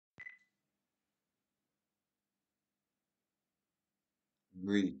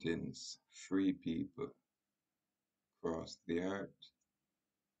Greetings, free people across the earth.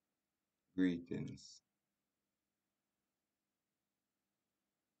 Greetings.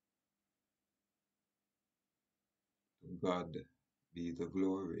 To God be the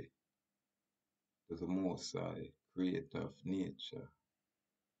glory, to the Most High, creator of nature,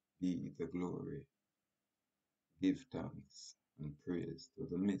 be the glory. Give thanks and praise to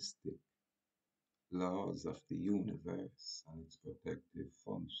the mystic laws of the universe and its protective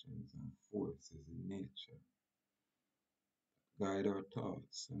functions and forces in nature. Guide our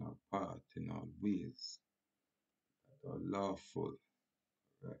thoughts and our path in all ways that are lawful,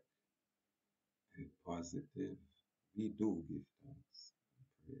 correct, and positive. We do give thanks and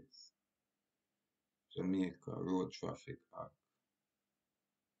praise. Jamaica Road Traffic Act,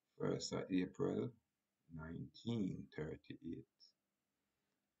 1st of April 1938.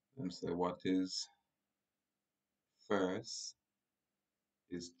 Them say what is first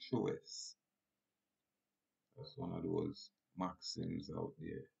is truest. That's one of those maxims out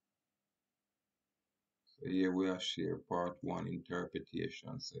there. So here we are share part one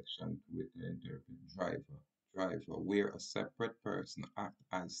interpretation, section two it interpret driver. Driver, where a separate person act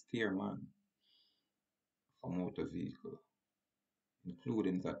as steerman of a motor vehicle,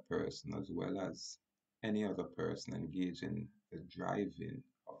 including that person as well as any other person engaged in the driving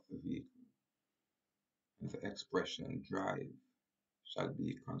of the vehicle. And the expression drive shall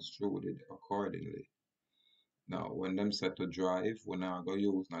be construed accordingly. Now, when them say to drive, we're not going to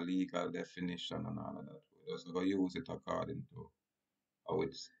use no legal definition and all of that. We're just going to use it according to how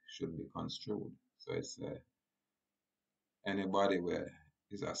it should be construed. So it's anybody where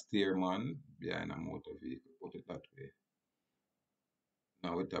is a steerman behind a motor vehicle, put it that way.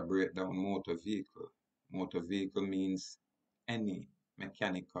 Now, with a breakdown motor vehicle. Motor vehicle means any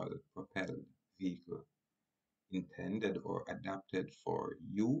mechanical propelled vehicle intended or adapted for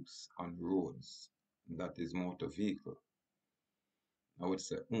use on roads. That is motor vehicle. Now it's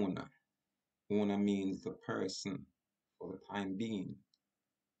the owner. Owner means the person for the time being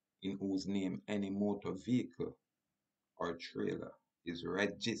in whose name any motor vehicle or trailer is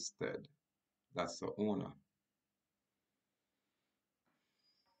registered. That's the owner.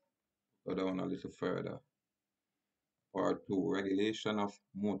 Go down a little further. Part 2, Regulation of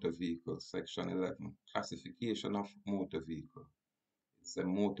Motor Vehicle, Section 11, Classification of Motor Vehicle. It's a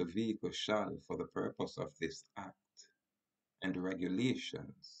motor vehicle shall, for the purpose of this act and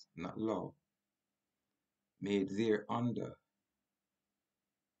regulations, not law, made thereunder,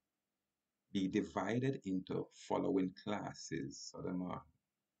 be divided into following classes. So them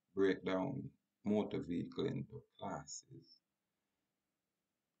break down motor vehicle into classes.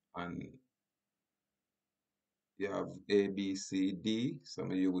 And you have A, B, C, D.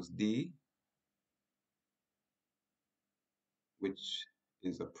 Some use D, which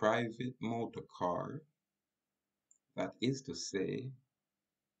is a private motor car. That is to say,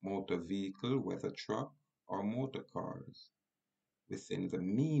 motor vehicle, whether truck or motor cars, within the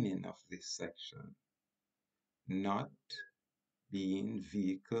meaning of this section, not being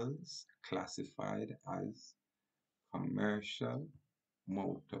vehicles classified as commercial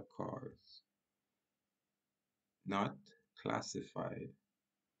motor cars. Not classified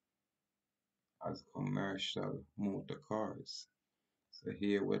as commercial motor cars. So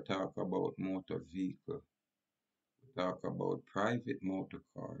here we talk about motor vehicle. We talk about private motor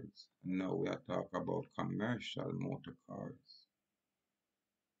cars. And now we are talking about commercial motor cars.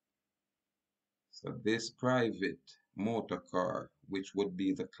 So this private motor car, which would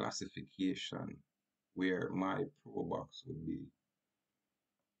be the classification where my pro box would be,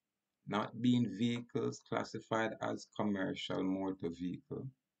 not being vehicles classified as commercial motor vehicle,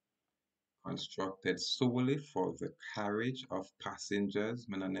 constructed solely for the carriage of passengers,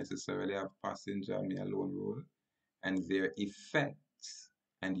 may not necessarily have passenger, me alone roll, and their effects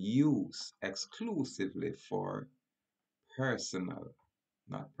and use exclusively for personal,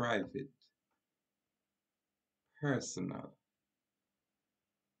 not private, personal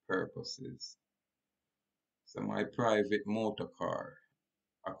purposes. So my private motor car,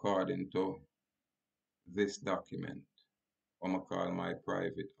 according to this document, I'm going to call my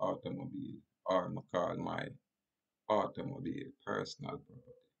private automobile, or I'm going to call my automobile personal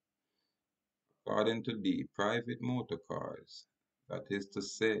property. According to the private motor cars, that is to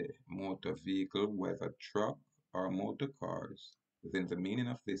say, motor vehicle, whether truck or motor cars, within the meaning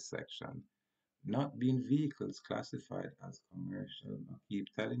of this section, not being vehicles classified as commercial. I keep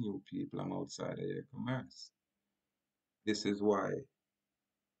telling you people I'm outside of your commerce. This is why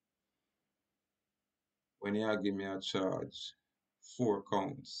when you give me a charge, 4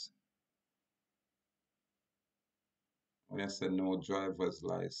 counts, When I say no driver's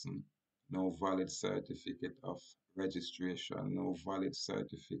license, no valid certificate of registration, no valid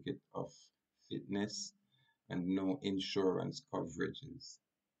certificate of fitness, and no insurance coverages.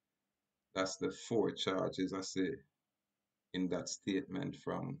 That's the four charges I say in that statement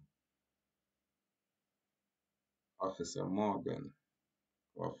from Officer Morgan,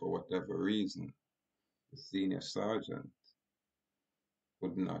 or for whatever reason, the senior sergeant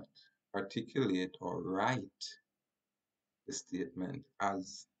could not articulate or write the statement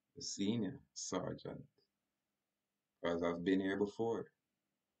as the senior sergeant, because I've been here before.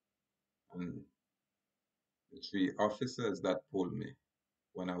 And the three officers that pulled me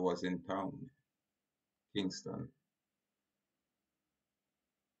when I was in town, Kingston,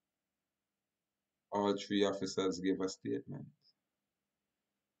 all three officers gave a statement.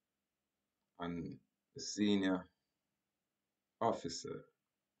 And the senior officer,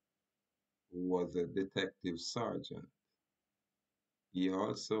 who was a detective sergeant, he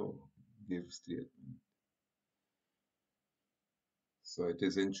also gave statement. So it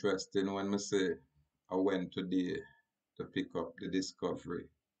is interesting when I say I went today to pick up the discovery,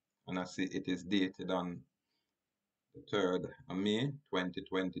 and I see it is dated on the 3rd of May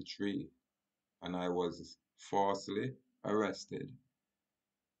 2023, and I was falsely arrested,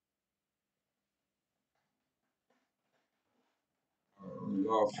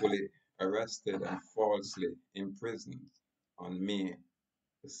 lawfully arrested and falsely imprisoned on May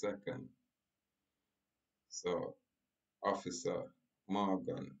the 2nd. So Officer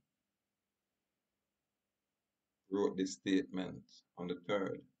Morgan wrote this statement on the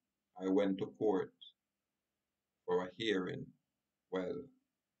 3rd. I went to court for a hearing. Well,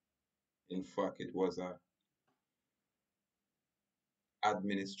 in fact, it was a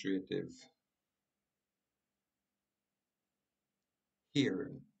administrative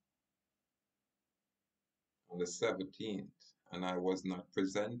hearing on the 17th, and I was not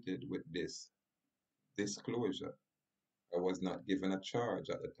presented with this disclosure. I was not given a charge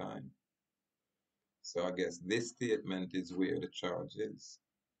at the time. So I guess this statement is where the charge is.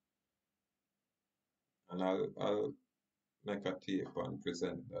 And I'll make a tape and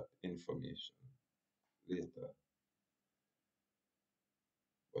present that information later.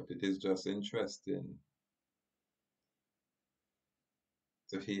 But it is just interesting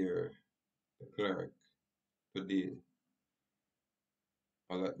to hear the clerk today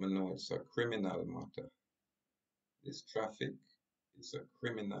let me know it's a criminal matter. This traffic is a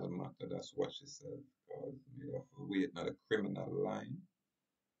criminal matter. That's what she said. Because we have to wait on the criminal line.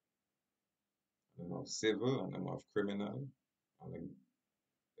 And I'm of civil and I'm of criminal. And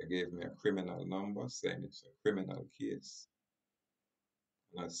they gave me a criminal number saying it's a criminal case.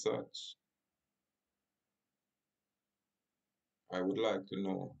 And as such, I would like to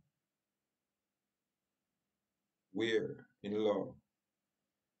know where in law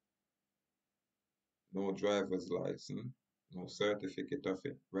no driver's license, no certificate of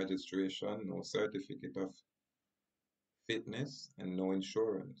registration, no certificate of fitness, and no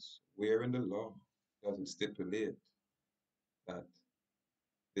insurance. Where in the law does it stipulate that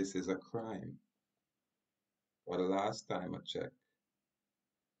this is a crime? For the last time I checked,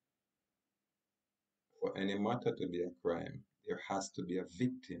 for any matter to be a crime, there has to be a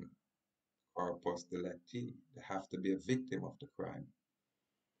victim, corpus delicti. There have to be a victim of the crime.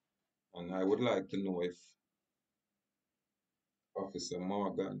 And I would like to know if Officer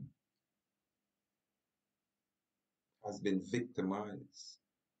Morgan has been victimized,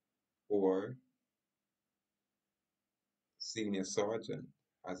 or Senior Sergeant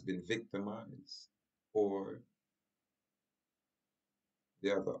has been victimized, or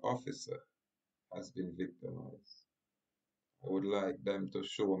the other officer has been victimized. I would like them to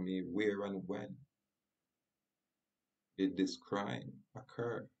show me where and when did this crime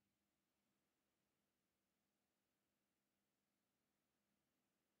occur.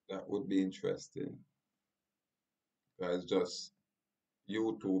 That would be interesting. Guys, just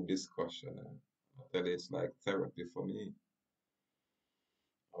YouTube discussion. I tell you, it's like therapy for me.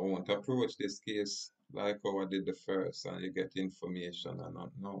 I won't approach this case like how I did the first, and you get information and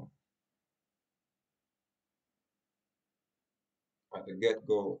not know. At the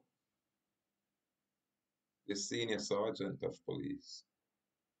get-go, the senior sergeant of police,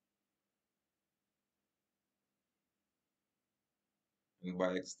 and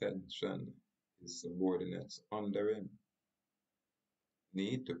by extension, his subordinates under him,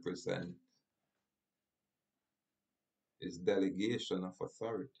 need to present his delegation of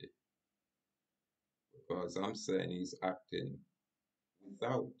authority, because I'm saying he's acting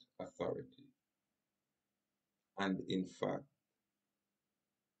without authority. And in fact,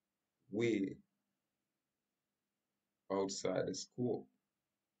 we outside the scope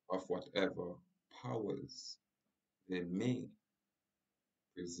of whatever powers they may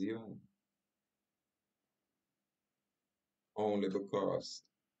presume, only because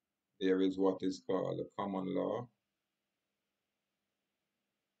there is what is called the common law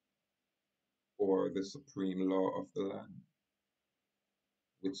or the supreme law of the land,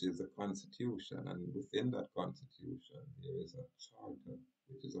 which is the Constitution. And within that Constitution, there is a charter,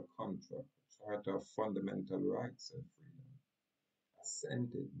 which is a contract, a charter of fundamental rights and freedom,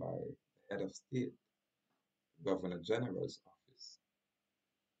 assented by the head of state, the Governor General's office.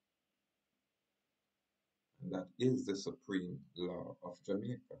 And that is the supreme law of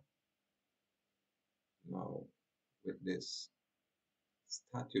Jamaica. Now, with this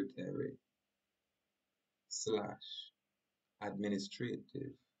statutory slash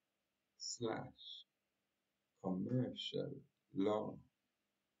administrative slash commercial law,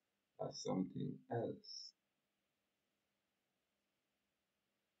 that's something else.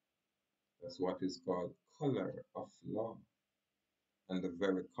 That's what is called color of law. And the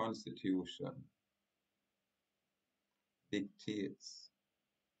very Constitution dictates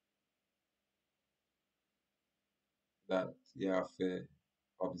that you have to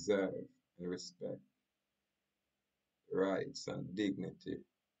observe and respect rights and dignity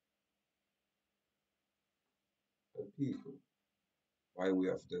of people by way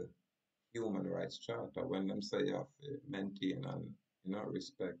of the Human Rights Charter. When them say you have to maintain and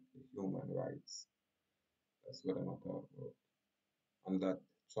respect the human rights, that's what I'm talking about. And that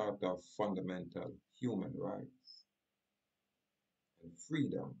Charter of Fundamental Human Rights and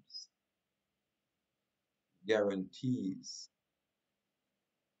Freedoms guarantees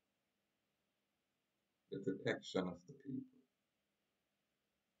the protection of the people.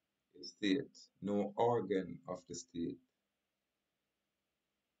 It states no organ of the state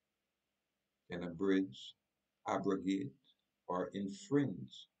can abridge, abrogate, or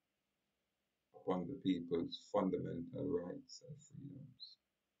infringe upon the people's fundamental rights and freedoms.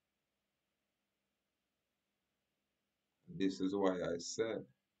 And this is why I said,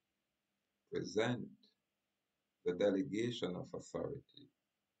 present the delegation of authority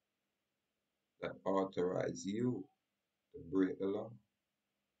that authorize you to break the law.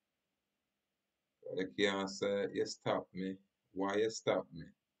 They can't say, you stop me. Why you stop me?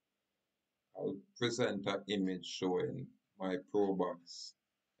 I'll present an image showing my pro box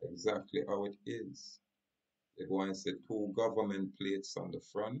exactly how it is. You're going to see two government plates on the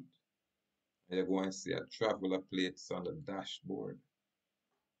front, and you're going to see a traveler plates on the dashboard.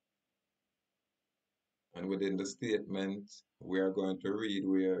 And within the statement, we are going to read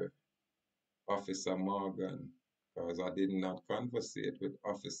where Officer Morgan, because I did not conversate with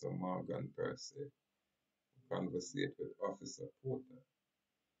Officer Morgan per se, I conversate with Officer Porter.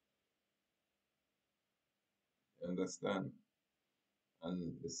 You understand?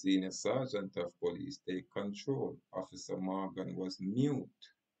 And the senior sergeant of police take control. Officer Morgan was mute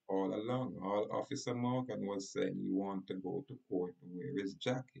all along. All Officer Morgan was saying he want to go to court to wear his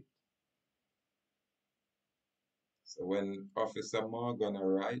jacket. So when Officer Morgan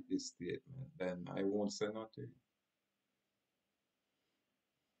write this statement, then I won't say nothing.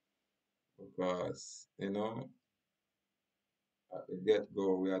 Because, at the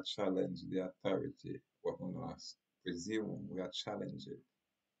get-go, we are challenge the authority. What we must presume, we are challenge it.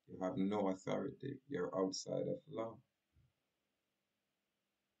 You have no authority. You're outside of law.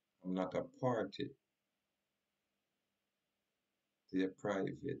 I'm not a party to a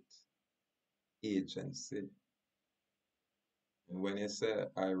private agency. And when you say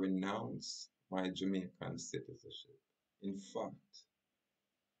I renounce my Jamaican citizenship, in fact,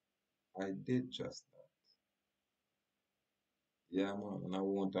 I did just that. Yeah, man, and I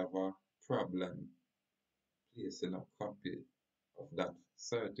won't have a problem placing a copy of that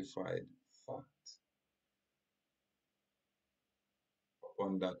certified fact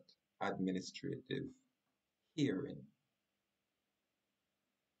upon that administrative hearing.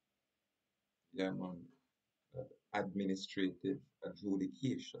 Yeah, man, that administrative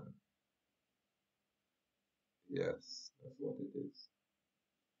adjudication. Yes, that's what it is.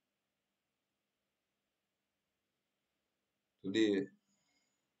 Today,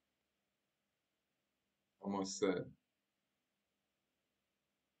 I must say, the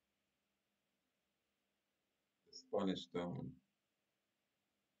Spanish Town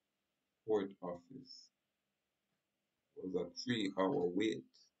Port Office was a 3-hour wait.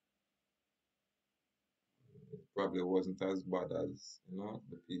 It probably wasn't as bad as,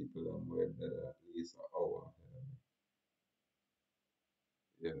 the people were there at least an hour ahead of me.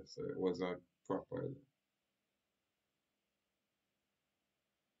 Yeah, so it was a proper,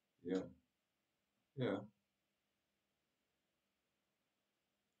 yeah, yeah.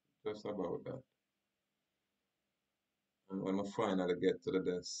 Just about that. And when I finally get to the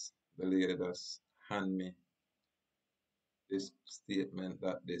desk, the lady just hand me this statement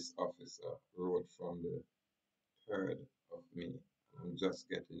that this officer wrote from the third of me. I'm just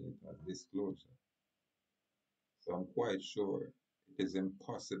getting it as disclosure. So I'm quite sure it is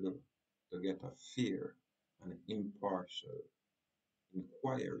impossible to get a fair and impartial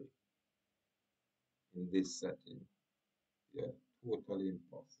inquiry in this setting. Yeah, totally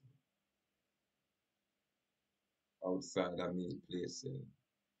impossible. Outside of me placing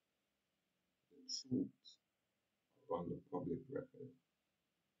the truth on the public record.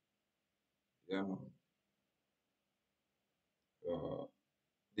 Yeah, man. Uh,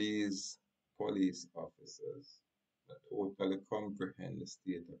 these police officers that totally comprehend the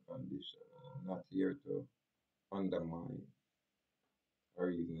state of condition. I'm not here to undermine or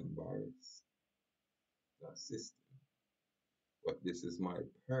even embarrass that system. But this is my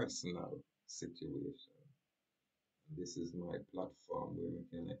personal situation. And this is my platform where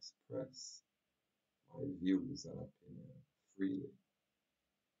I can express my views and opinion freely.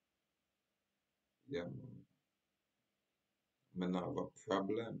 Yeah, man. I don't have a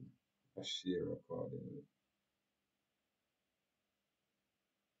problem. I share accordingly.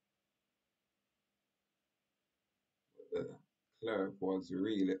 But the clerk was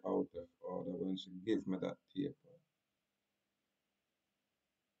really out of order when she gave me that paper.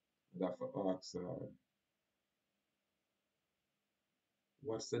 And I have to ask her,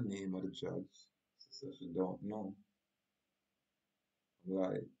 what's the name of the judge? She said she don't know. I'm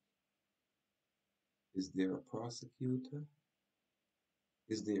like, is there a prosecutor?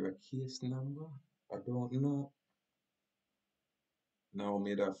 Is there a case number? I don't know. Now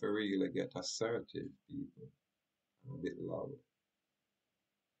me have to really get assertive, people. I'm a bit loud.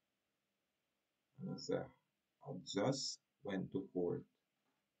 And I say, I just went to court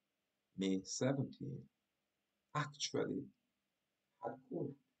May 17th. Actually, had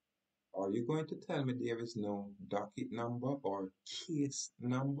court. Are you going to tell me there is no docket number or case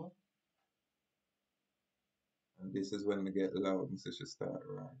number? And this is when we get loud and she start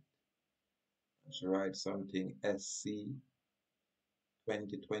right. And she writes something SC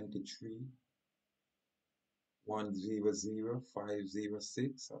 2023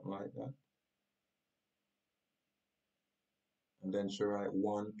 100506, something like that. And then she write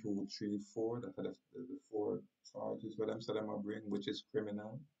 1234, that are the four charges what I'm said I'm gonna bring, which is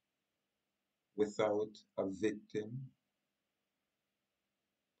criminal, without a victim.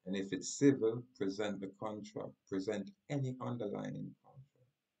 And if it's civil, present the contract, present any underlying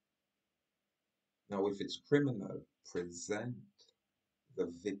contract. Now, if it's criminal, present the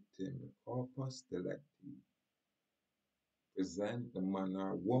victim, the corpus delicti, present the man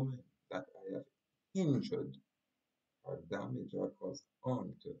or woman that I have injured or damaged or caused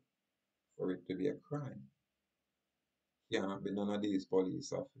harm to for it to be a crime. Cannot be none of these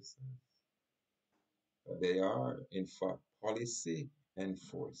police officers. They are, in fact, policy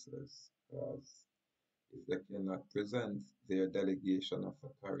enforcers because if they cannot present their delegation of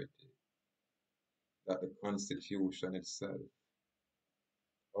authority that the Constitution itself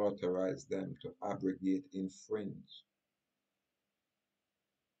authorized them to abrogate, infringe,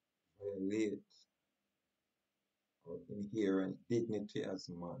 violate our inherent dignity as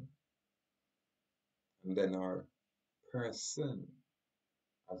man, and then our person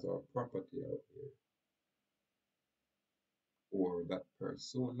as our property out here, or that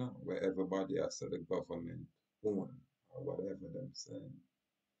persona where everybody has said the government own, or whatever them saying.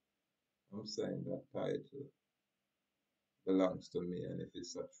 I'm saying that title belongs to me, and if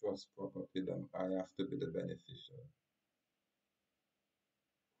it's a trust property, then I have to be the beneficial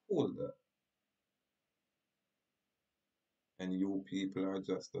holder, and you people are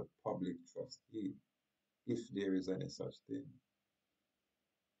just a public trustee, if there is any such thing.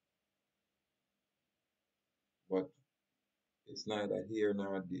 But it's neither here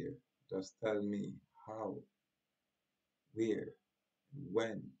nor there. Just tell me how, where,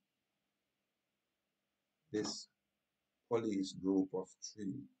 when this police group of 3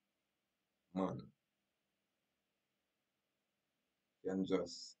 men can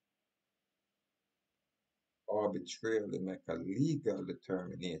just arbitrarily make a legal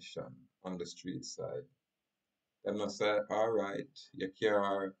determination on the street side. Them not say, all right, you can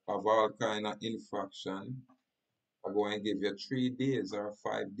have all kind of infraction. I'm going to give you 3 days or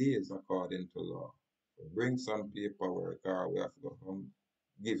 5 days according to law. Bring some paperwork or we have to come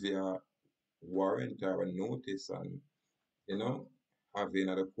give you a warrant or a notice and, you know, have you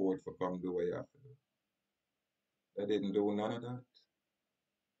in the court for come do what you have to do. They didn't do none of that.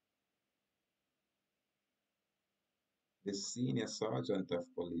 the senior sergeant of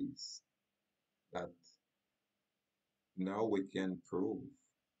police that now we can prove,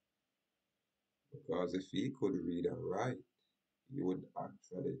 because if he could read and write, he would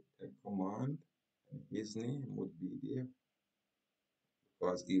actually take command and his name would be there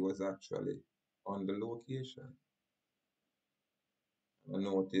because he was actually on the location. I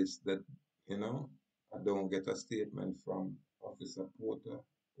noticed that, you know, I don't get a statement from Officer Porter,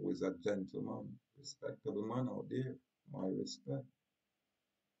 who is a gentleman, respectable man out there. My respect.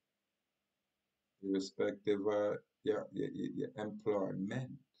 Irrespective of your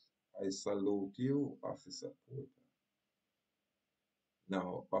employment, I salute you, Officer Porter.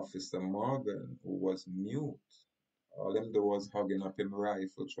 Now, Officer Morgan, who was mute, all him do was hugging up him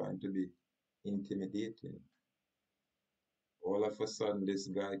rifle, trying to be intimidating. All of a sudden, this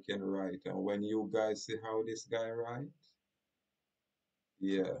guy can write, and when you guys see how this guy write,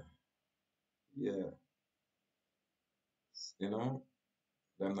 yeah, yeah, you know,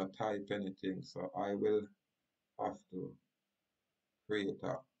 they're not type anything, so I will have to create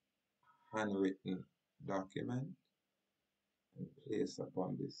a handwritten document and place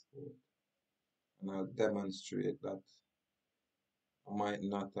upon this board, and I'll demonstrate that I might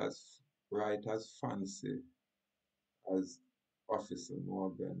not as write as fancy as Officer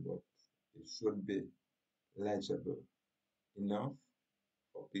Morgan, but it should be legible enough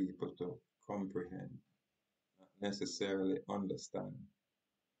for people to comprehend, not necessarily understand.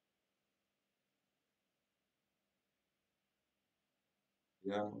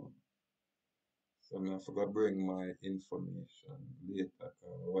 Yeah, man. So I forgot to bring my information later.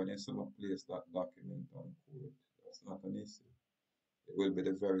 'Cause when you see me place that document on court, that's not an issue. It will be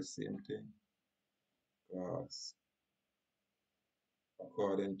the very same thing. Because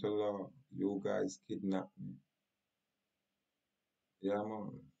according to law, you guys kidnapped me. Yeah,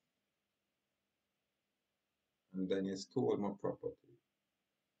 man. And then you stole my property.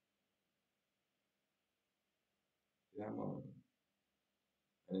 Yeah, man.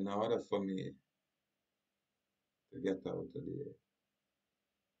 And in order for me to get out of there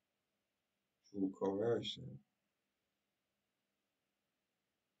through coercion,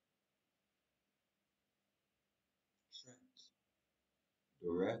 threat,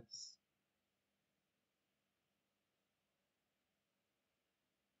 duress,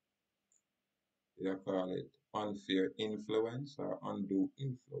 you call it unfair influence or undue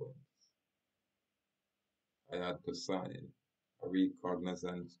influence, I had to sign a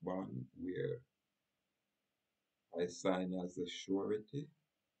recognizance bond where I sign as the surety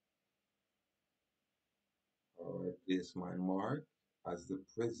or I place my mark as the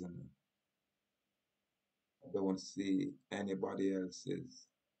prisoner. I don't see anybody else's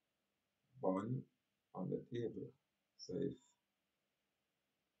bond on the table. So if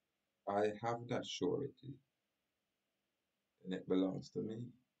I have that surety, then it belongs to me.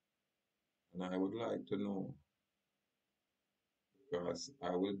 And I would like to know because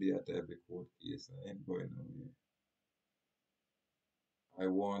I will be at every court case. I ain't going nowhere. I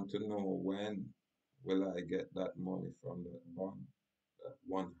want to know when will I get that money from that bond, that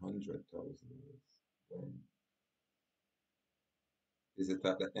 $100,000. When is it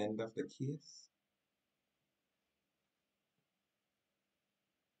at the end of the case?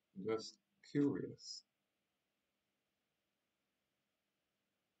 Just curious.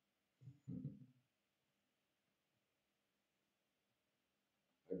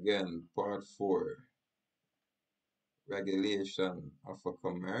 Again, part four, regulation of a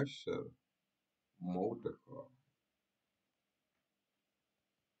commercial motor car.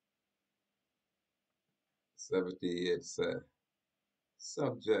 78 said,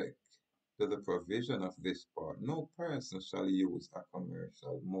 subject to the provision of this part, no person shall use a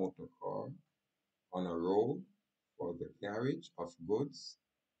commercial motor car on a road for the carriage of goods,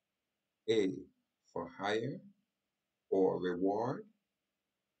 A, for hire or reward,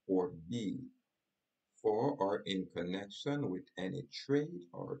 or B, for or in connection with any trade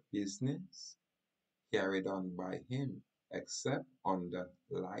or business carried on by him, except under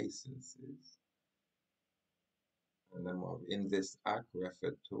licenses. And in this act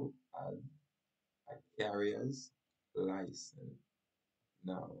referred to as a carrier's license.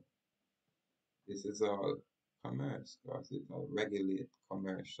 Now, this is all commerce because it will regulate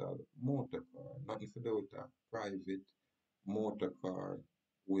commercial motor car, nothing to do with a private motor car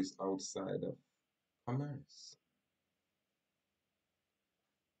who is outside of commerce.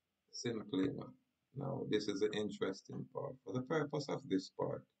 Simply enough. Now, this is the interesting part. For the purpose of this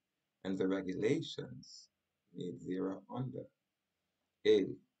part and the regulations made thereunder, A,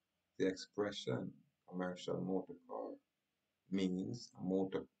 the expression commercial motor car means a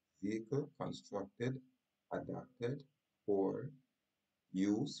motor vehicle constructed, adapted, or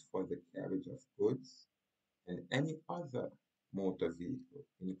used for the carriage of goods and any other motor vehicle,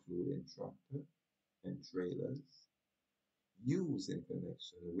 including tractor and trailers, used in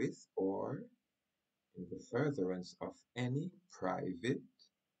connection with or in the furtherance of any private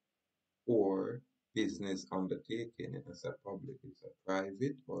or business undertaking. It's a public, it's a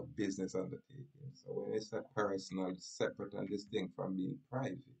private or business undertaking. So when it's a personal, it's separate and distinct from being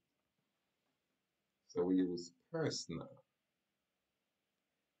private. So we use personal,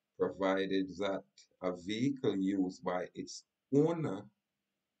 provided that a vehicle used owner,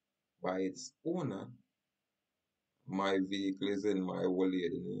 by its owner, my vehicle is in my old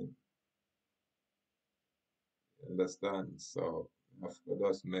lady name. Understand? So I have to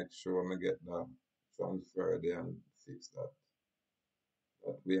just make sure I get that transfer there and fix that.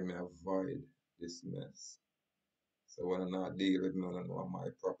 That way I may avoid this mess. So when I not deal with none of my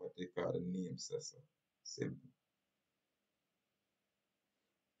property card the name says so. Simple.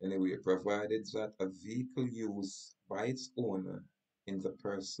 Anyway, provided that a vehicle used by its owner in the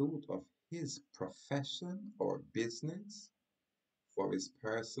pursuit of his profession or business for his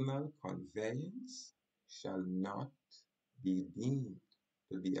personal conveyance shall not be deemed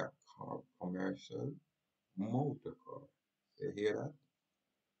to be a commercial motor car. You hear that?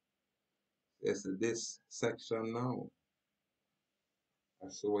 It's this section now. I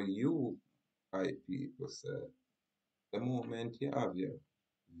saw you, I people say, the moment you have your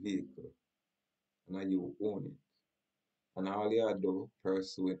vehicle and you own it, and all you do,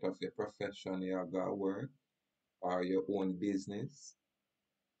 pursuit of your profession, you got work, or your own business,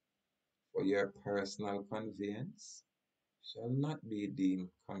 for your personal conveyance, shall not be deemed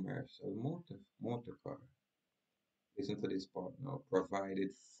commercial motor car. Listen to this part now.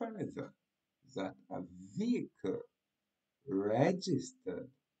 Provided further that a vehicle registered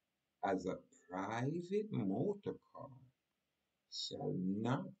as a private motor car shall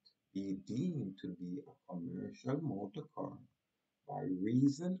not be deemed to be a commercial motor car by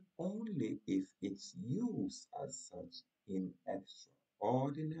reason only if its use as such in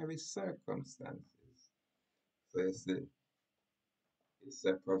extraordinary circumstances. So it's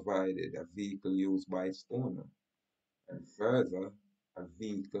provided a vehicle used by its owner, and further, a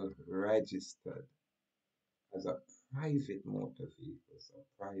vehicle registered as a private motor vehicle. So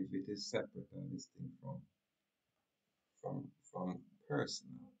private is separate and distinct from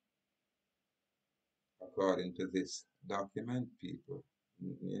personal, according to this document, people.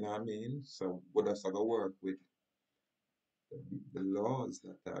 You know what I mean? So what does I go work with the laws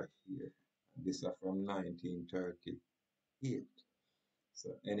that are here? These are from 1938. So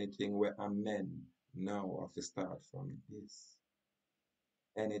anything we amend now have to start from this.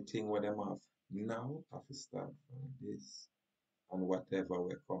 Anything where them have now have to start from this. And whatever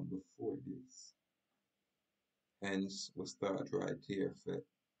will come before this. Hence, we start right here for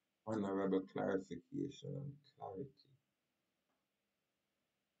honorable clarification and clarity.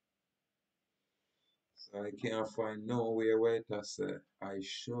 So I can't find nowhere where it say I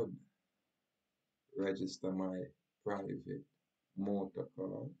should register my private motor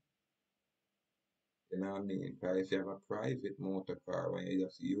car. You know what I mean? Because if you have a private motor car, when you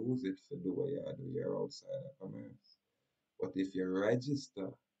just use it to do what you do, you're outside of commerce. But if you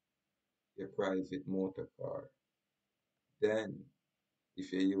register your private motor car, then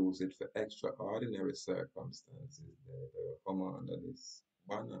if you use it for extraordinary circumstances, then it will come under this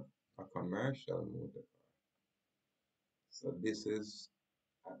banner, a commercial motor car. So this is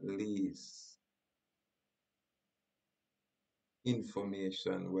at least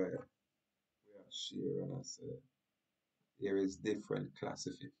information where we are sharing and say there is different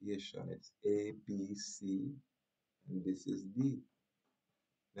classification. It's A, B, C, and this is D.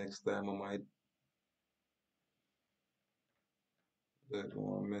 Next time I might don't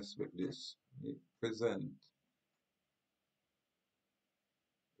want to mess with this. We present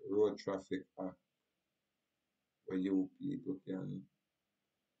the Road Traffic Act where you people can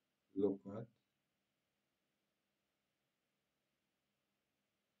look at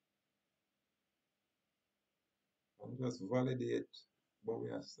and just validate what we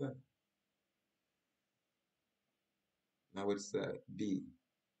have said. Now it's B.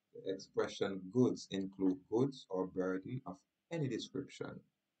 The expression goods include goods or burden of any description,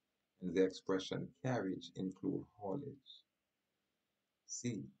 and the expression carriage include haulage.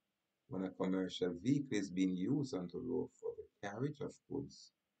 C. When a commercial vehicle is being used on the road for the carriage of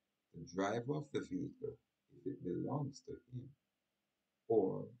goods, the driver of the vehicle, if it belongs to him,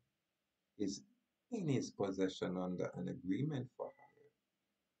 or is in his possession under an agreement for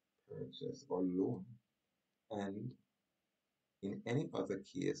hire, purchase, or loan, and in any other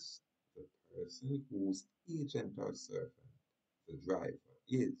case, the person whose agent or servant, the driver,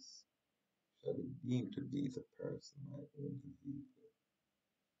 is, shall be deemed to be the person by whom the vehicle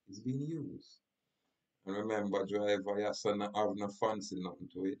is being used. And remember, driver, yes, not have no fancy nothing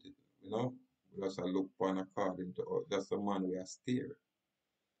to it, you know? We just a look upon according to just a man we are steer.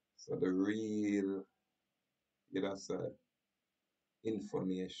 So the real, you know, say,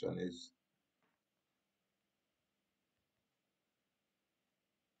 information is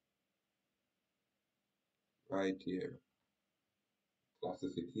right here.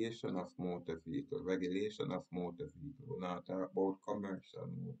 Classification of motor vehicle, regulation of motor vehicle. We're not talking about commercial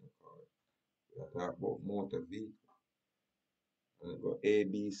motor car. We're talking about motor vehicle. And it go A,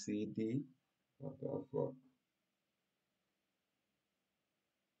 B, C, D. Not talk about,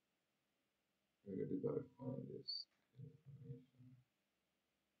 where did I find this information?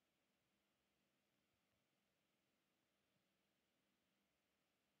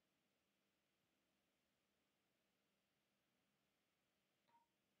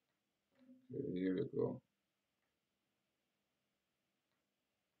 Okay, here we go.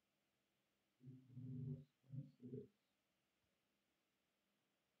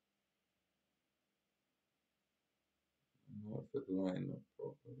 Not if it line up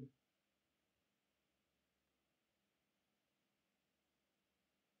properly.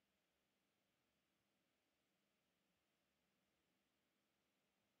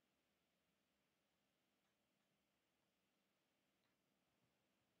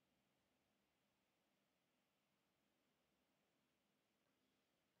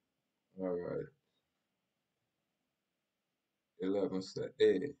 All right. 11 say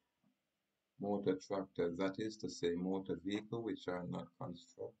A. Motor tractors, that is to say, motor vehicle which are not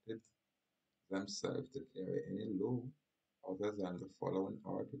constructed themselves to carry any load other than the following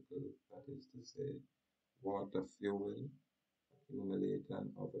article, that is to say, water, fuel, accumulator, and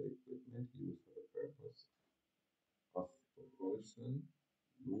other equipment used for the purpose of propulsion,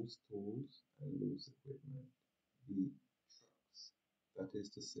 loose tools, and loose equipment. B. Trucks, that is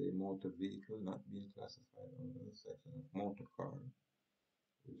to say, motor vehicle not being classified under the section of motor car,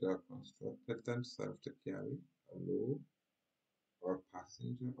 which are constructed themselves to carry a load or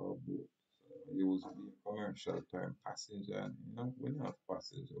passenger or boat. So usually a commercial term passenger, and we not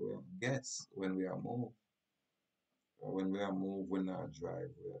passenger, we are guests when we are moved. When we are moved, we not drive,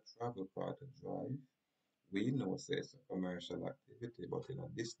 we are travel car to drive. We know say it's a commercial activity, but in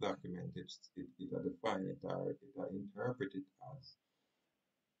this document it a define it or it a interpret it as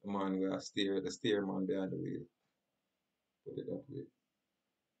the man we are steer the steerman behind the wheel. Put it that way.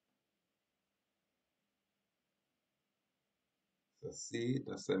 So see,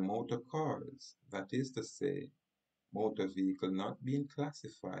 that's a motor cars. That is to say, motor vehicle not being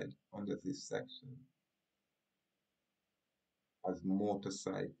classified under this section as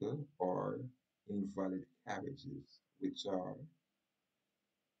motorcycle or invalid carriages, which are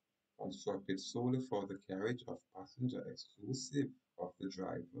constructed solely for the carriage of passenger exclusive of the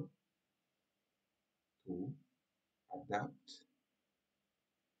driver to adapt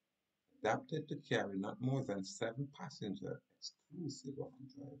adapted to carry not more than 7 passengers exclusive of the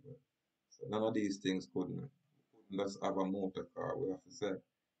driver. So none of these things couldn't just have a motor car. We have to say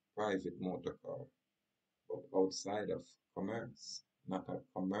private motor car, but outside of commerce, not a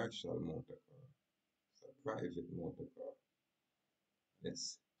commercial motor car. It's a private motor car.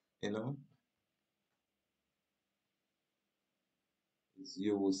 It's you know, its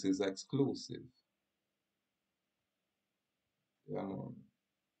use is exclusive. Yeah, man.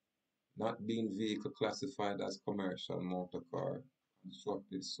 Not being vehicle classified as commercial motor car,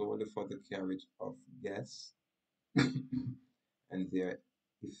 constructed solely for the carriage of guests and their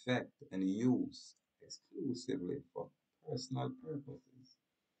effect and use exclusively for personal purposes.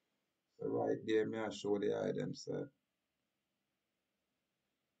 So right there, may I show the item say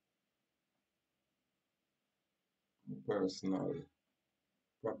personal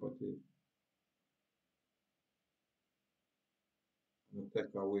property and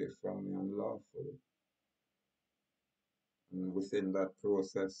take away from me unlawfully. And within that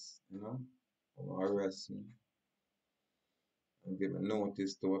process, arrest me and give me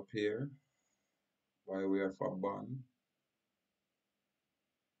notice to appear by way of a bond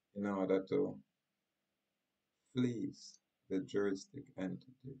in order to fleece the juristic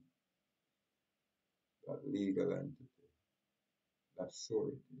entity, that legal entity, that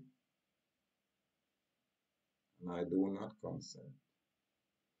surety. And I do not consent.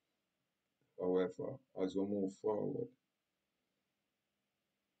 However, as we move forward,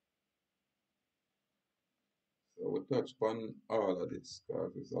 so we touch upon all of this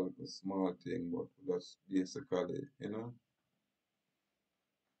because it's a little small thing, but we just basically,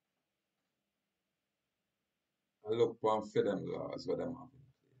 I look upon for them laws what them have in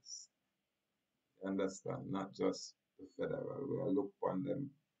place. You understand? Not just the federal way. I look upon them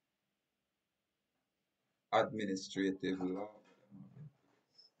administrative law what them have in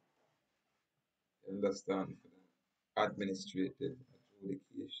place. You understand? For them administrative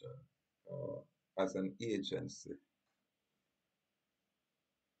adjudication as an agency,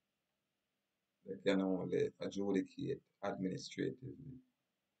 they can only adjudicate administratively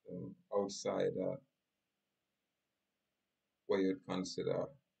outside what you'd consider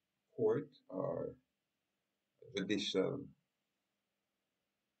court or judicial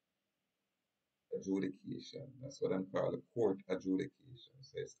adjudication. That's what I'm calling court adjudication.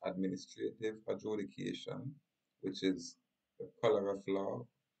 So it's administrative adjudication, which is the color of law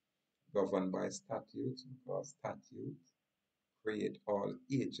governed by statutes, because statutes create all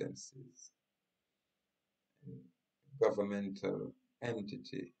agencies. And governmental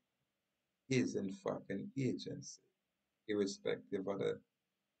entity is in fact an agency, irrespective of the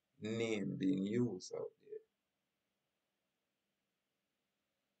name being used out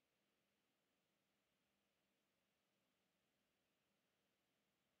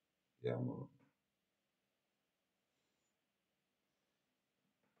there. Yeah, man.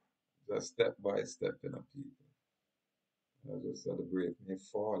 Just step by step in a people. As we celebrate may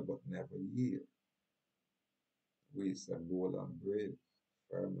fall but never yield. We say bold and brave,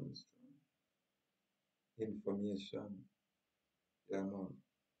 firm and strong. Information, yeah man,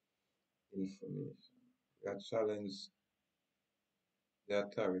 information. You challenge the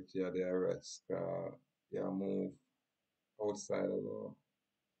authority of the arrest, you move outside the law,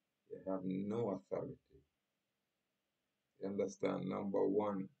 you have no authority. You understand? Number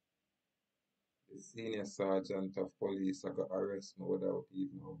one, the senior sergeant of police I got arrest me without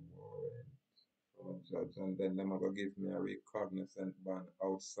even a warrant from a judge, and then them are gonna give me a recognizant ban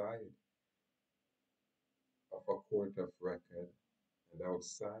outside of a court of record and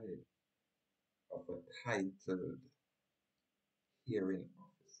outside of a titled hearing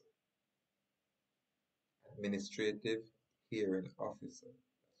officer, administrative hearing officer.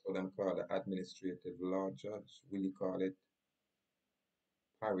 That's what I'm called, the administrative law judge. We call it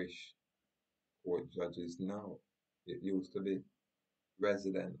parish court judges now. It used to be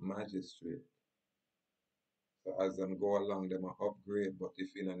resident magistrate. So as them go along, them a upgrade. But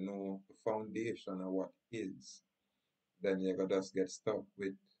if you don't know the foundation of what is, then you're gonna just get stuck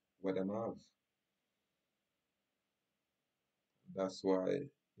with what them have. That's why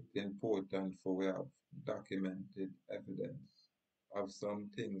it's important for we have documented evidence of some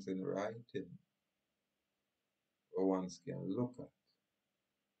things in writing where one can look at.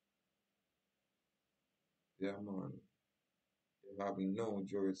 Yeah, man. You have no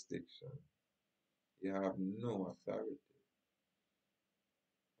jurisdiction. You have no authority.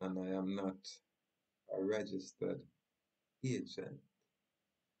 And I am not a registered agent.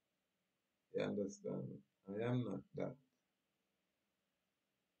 You understand? I am not that.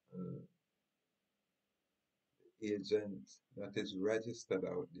 And the agent that is registered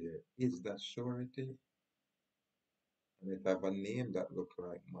out there is that surety. And it have a name that look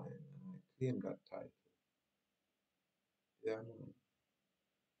like mine. And I claim that title. Yeah, man.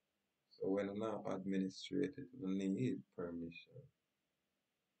 So when I'm not administrated, I don't need permission.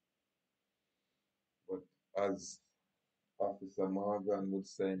 But as Officer Morgan would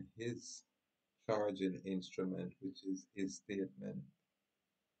say in his charging instrument, which is his statement,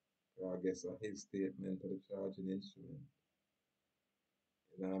 or I guess his statement of the charging instrument,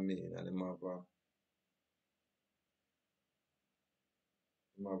 you know what I mean? And him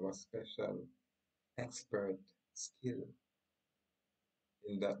have a special expert skill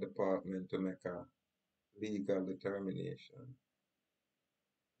in that department to make a legal determination.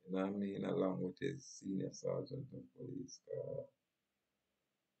 You know what I mean? Along with his senior sergeant of police.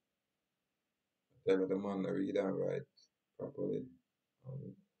 I tell the man to read and write properly.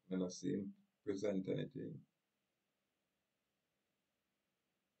 I don't see him present anything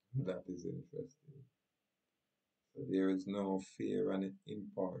that is interesting. So there is no fair and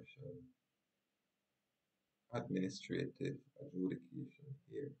impartial administrative adjudication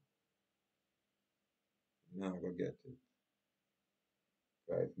here. Now go get it.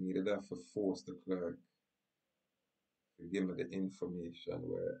 I've needed that for force the clerk to give me the information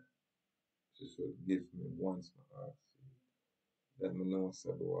where she should give me once I ask you. Then I know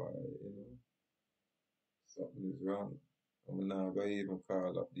said why, something is wrong. I'm not going to even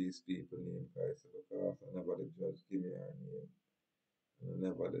call up these people name because I never the judge give me her name. And I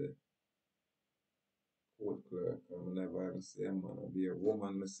never the court clerk. I'm never even say man, I'll be a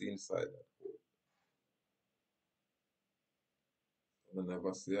woman I see inside that court. I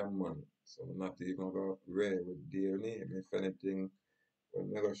never see a man. So I'm not even gonna rare with their name. If anything,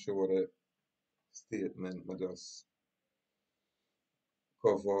 when I go show the statement, I just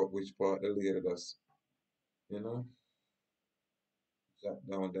cover up which part the lady does, you know, jot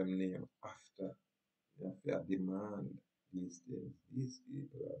down them name after. You have to demand these things. These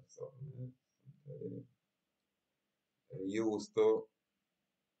people have something else. I'm telling you. They used to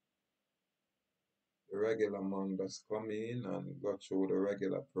the regular man just come in and go through the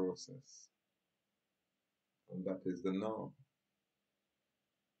regular process. And that is the norm.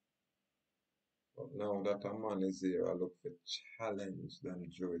 But now that a man is here, I look for challenge them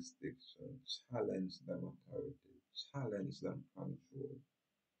jurisdiction, challenge them authority, challenge them control.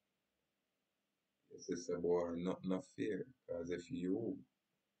 Yes, it's a boy, not no fear. Because if you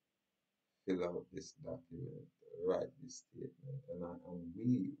fill out this document, write this statement, and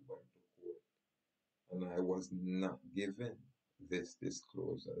we went to court, and I was not given this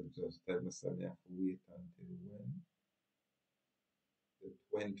disclosure, just tell me, son, you have to wait until when? The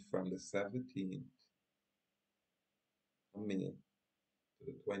 20th from the 17th of May to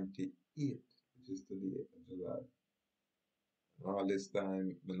the 28th, which is today of July. And all this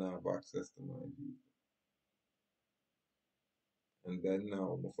time, I don't have access to my visa. And then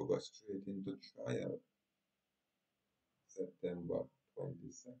now, I go straight into trial, September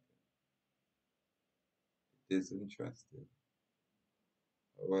 22nd. It is interesting.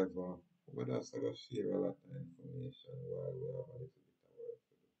 However, we just going to share a lot of information while we have a little bit of work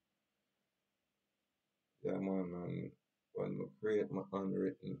to do. Yeah, man, and when I create my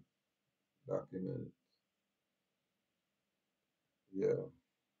unwritten document, yeah,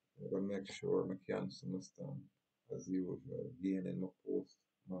 I'm going to make sure I cancel my stamp as usual, gaining my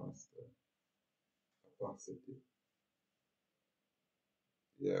postmaster capacity.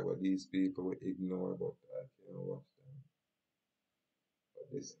 Yeah, what these people will ignore, but I can't watch them. But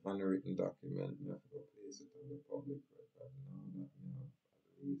this unwritten document, I have to go place it on the public record now that I have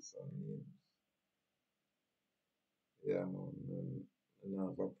at least some names. Yeah, man, and I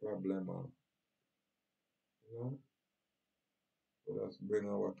have a problem, you know, so let's bring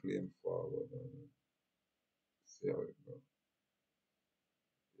our claim forward and see how it goes.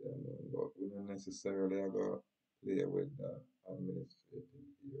 Yeah, man, but we don't necessarily have to play with the administrative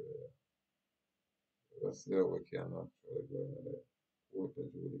area. Let's see how we can actually go into the court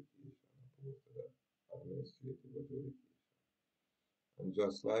adjudication opposed to the administrative adjudication. And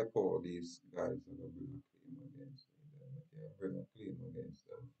just like all these guys are going to bring a claim against me, then I can bring a claim against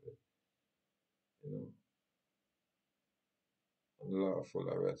them for, you know, unlawful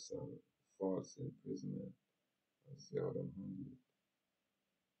arrest and false imprisonment and see how them handle it.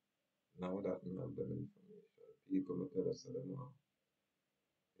 Now that we have them information, people will tell us that them are,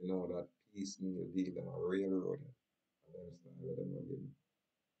 you know, that piecemeal deal, them are railroad, and then start with them again.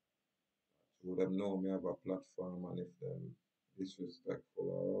 So them know me have a platform, and if them disrespectful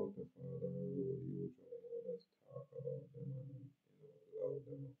or out of order road, usually I just talk about them and, you know, loud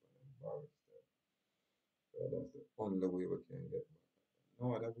them up and embarrass them. So that's the only way we can get back at them.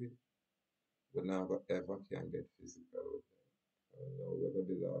 No other way. We never ever can get physical with them. And now we're going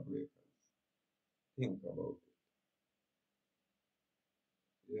to be lawbreakers. Think about it.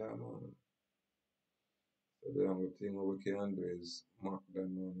 Yeah, man. So the only thing we can do is mock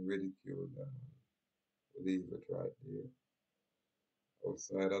them and ridicule them and leave it right there.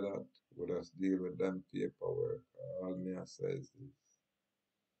 Outside of that, we just deal with them paperwork. All me I say is this.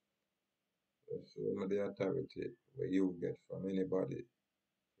 Just show me the authority where you get from anybody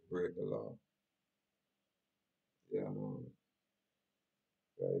to break the law. Yeah, man.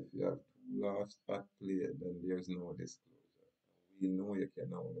 If you have two laws at play, then there's no disclosure. We know you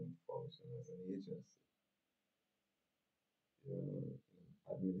can only function as an agency, you know,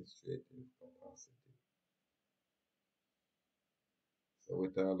 in administrative capacity. So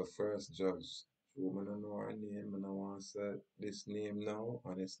with all the first judge, true, I don't know her name, and I want to say this name now,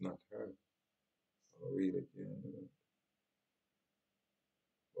 and it's not her. So I really can't do that.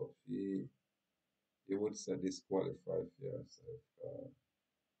 But you would say disqualified for yourself.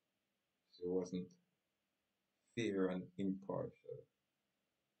 She wasn't fair and impartial.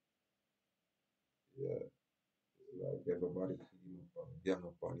 Yeah, it's like everybody team up and gang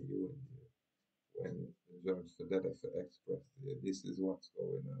up on you in here. When the judge the data for express to you, this is what's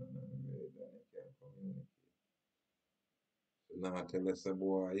going on, and really then you can communicate. So now I tell us a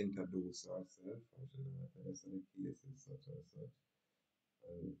boy introduce herself, and she now tell us the case is such and such.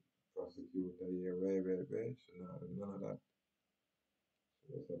 And prosecutor here, very, she now none of that.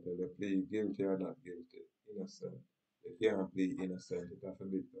 She just tell you plead guilty or not guilty, innocent. You can't plead innocent, it has to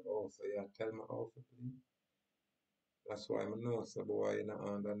be to, oh, so yeah, tell me how to plead. That's why I know, so boy, you know,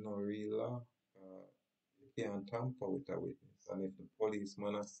 under no real law. You can't tamper with a witness. And if the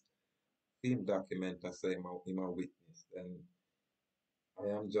policeman has film document I say him a witness, then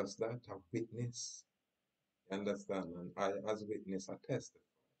I am just that, a witness. You understand? And I, as witness, I testify.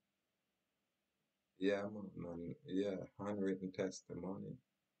 Yeah, man, yeah, handwritten testimony.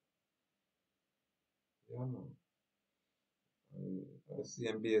 Yeah, man. And the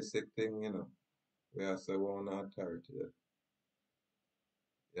same basic thing, you know, we have our own authority.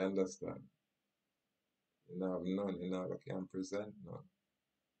 You understand? You know, have none, you know, can present none.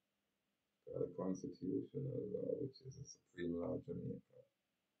 The constitutional law, which is the supreme law of Jamaica,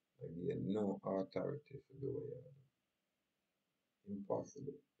 again, no authority for the way you do.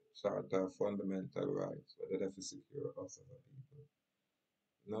 Impossible. Charter of fundamental rights, whether they for secure us as a people.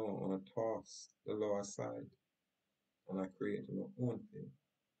 No, I want to toss the law aside and I create my own thing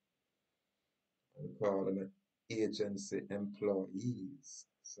and call them agency employees,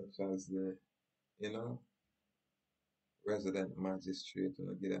 such as the, you know, resident magistrate, and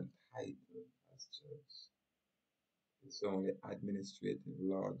I give them title as judge. It's only administrative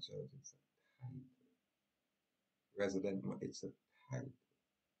law judge, it's a title. It's a title.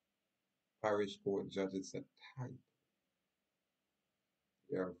 Parish court judge, it's a title.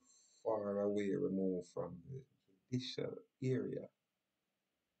 You're far away removed from the judicial area.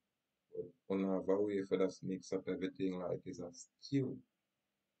 But we have a way for us mix up everything like it's a stew.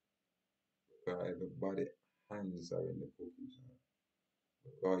 Because everybody hands are in the cookie jar.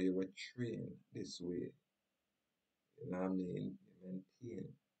 Because you were trained this way. You know what I mean? You maintain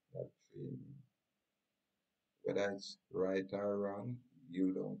that training. Whether it's right or wrong,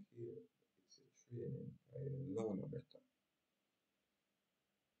 you don't care. It's a training. I know no better.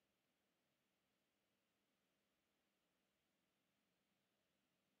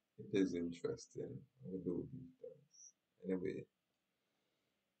 It is interesting. We do give thanks. Anyway,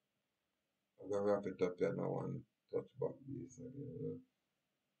 I'm gonna wrap it up here now and touch back this again.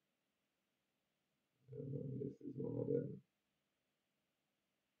 This is one of them.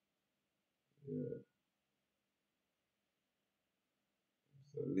 Yeah,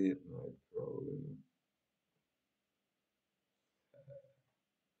 it's a late night crowd, you know.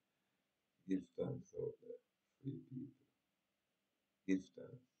 Give thanks out there.